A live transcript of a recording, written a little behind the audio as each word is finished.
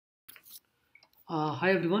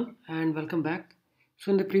Hi everyone and welcome back.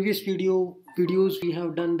 So in the previous videos we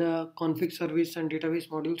have done the config service and database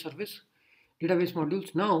modules.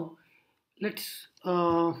 Now let's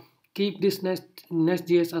keep this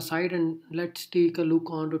nestjs aside and let's take a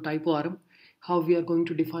look on to TypeORM, how we are going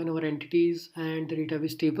to define our entities and the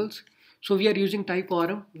database tables. So we are using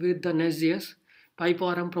TypeORM with the nestjs.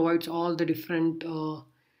 TypeORM provides all the different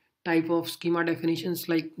type of schema definitions,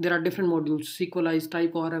 like there are different modules: SQLize,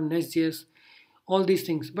 TypeORM, nestjs, all these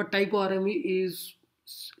things. But TypeORM is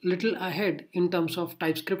little ahead in terms of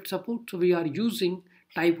TypeScript support, so we are using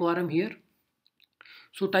TypeORM here.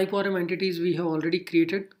 So TypeORM entities we have already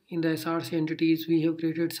created. In the src entities we have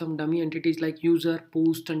created some dummy entities like user,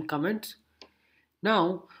 post and comments.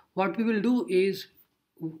 Now what we will do is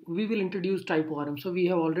we will introduce TypeORM. So we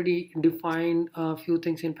have already defined a few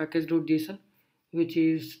things in package.json, which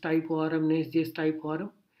is TypeORM, nestjs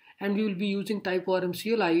TypeORM, and we will be using TypeORM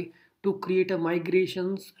CLI to create a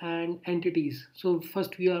migrations and entities. So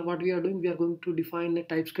first we are going to define the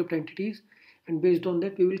TypeScript entities, and based on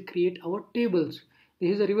that we will create our tables.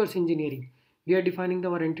 This is a reverse engineering. We are defining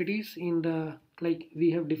our entities in the, like we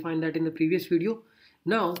have defined that in the previous video.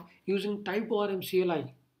 Now using TypeORM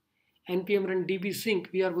CLI npm run db sync,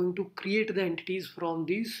 we are going to create the entities from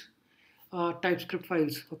these TypeScript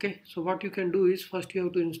files. Okay, so what you can do is first you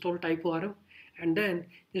have to install TypeORM and then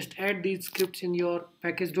just add these scripts in your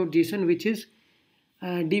package.json, which is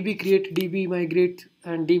db create, db migrate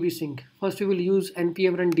and db sync. First we will use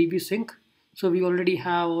npm run db sync. So we already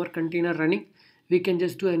have our container running. We can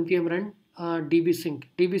just do npm run db sync.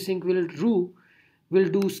 Db sync will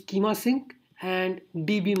do schema sync and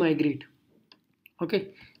db migrate.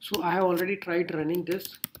 Okay, so I have already tried running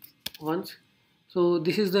this once. So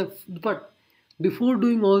this is the, but before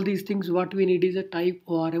doing all these things, what we need is a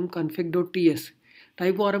TypeORM config.ts.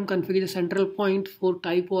 TypeORM config is a central point for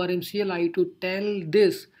TypeORM CLI to tell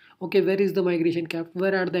this, okay, where is the migration cap,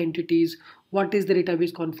 where are the entities, what is the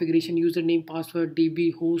database configuration, username, password,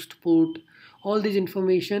 db, host, port, all this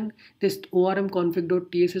information this orm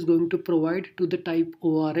config.ts is going to provide to the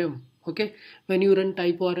TypeORM. Okay, when you run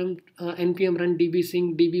TypeORM, npm run db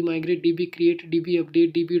sync, db migrate, db create, db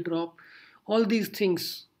update, db drop, all these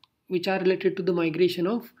things which are related to the migration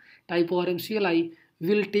of TypeORM CLI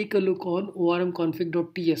will take a look on orm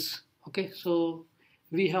config.ts. Okay, so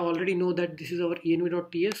we have already know that this is our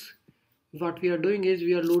env.ts. What we are doing is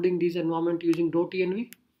we are loading this environment using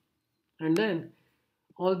 .env, and then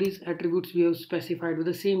all these attributes we have specified with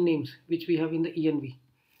the same names which we have in the env.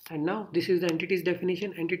 And now this is the entities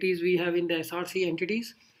definition. Entities we have in the src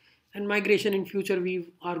entities, and migration in future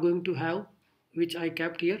we are going to have, which I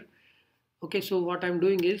kept here. Okay, so what I'm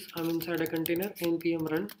doing is I'm inside a container npm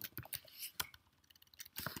run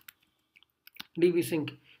db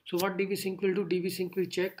sync. So what db sync will do, db sync will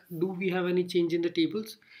check do we have any change in the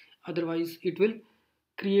tables, otherwise it will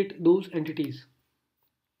create those entities.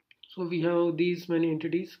 So we have these many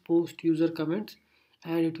entities, post, user, comments,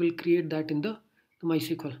 and it will create that in the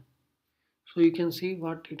Mysql. So you can see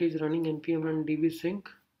what it is running npm run db sync.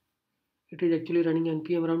 It is actually running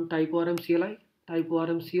npm run TypeORM CLI.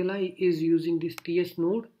 TypeORM CLI is using this ts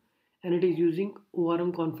node, and it is using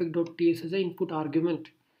orm config.ts as an input argument,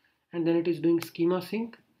 and then it is doing schema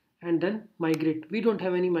sync and then migrate. We don't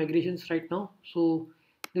have any migrations right now, so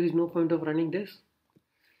there is no point of running this.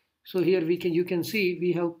 So here you can see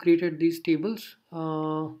we have created these tables.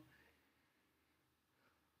 The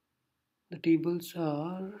tables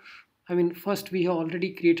are, first we have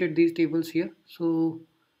already created these tables here. So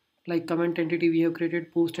like comment entity we have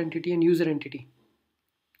created, post entity and user entity.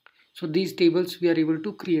 So these tables we are able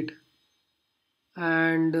to create,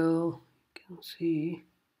 and you can see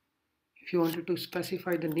if you wanted to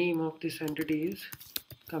specify the name of this entity is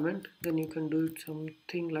comment, then you can do it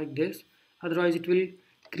something like this. Otherwise it will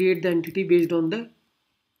create the entity based on the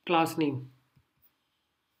class name.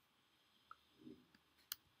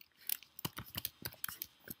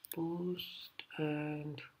 Post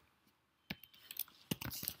and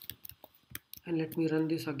let me run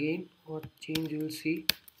this again. What change you will see,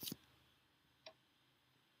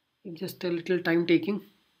 it's just a little time taking,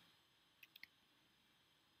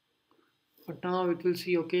 but now it will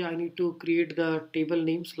see, okay, I need to create the table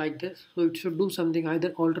names like this. So it should do something,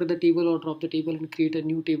 either alter the table or drop the table and create a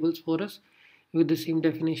new tables for us with the same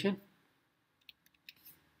definition.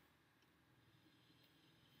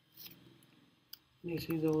 This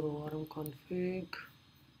is our orm config,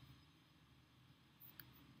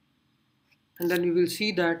 and then we will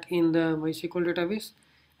see that in the MySQL database.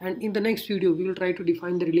 And in the next video we will try to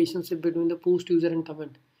define the relationship between the post, user and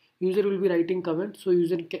comment. User will be writing comment, so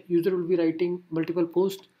user will be writing multiple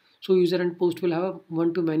posts, so user and post will have a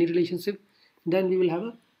one-to-many relationship. then we will have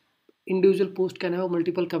a individual post can have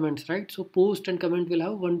multiple comments, right? So post and comment will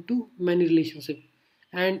have one to many relationship,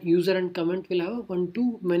 and user and comment will have one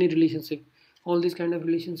to many relationship, all this kind of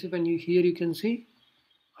relationship. And here you can see,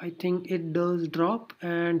 I think it does drop,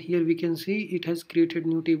 and here we can see it has created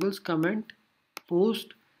new tables, comment,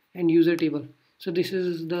 post, and user table. So this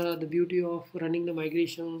is the beauty of running the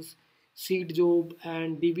migrations, seed job,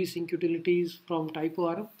 and DB sync utilities from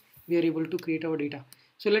TypeORM. We are able to create our data.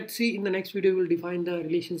 So let's see, in the next video we'll define the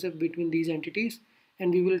relationship between these entities,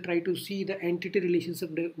 and we will try to see the entity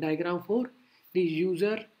relationship diagram for the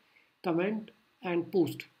user, comment, and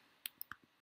post.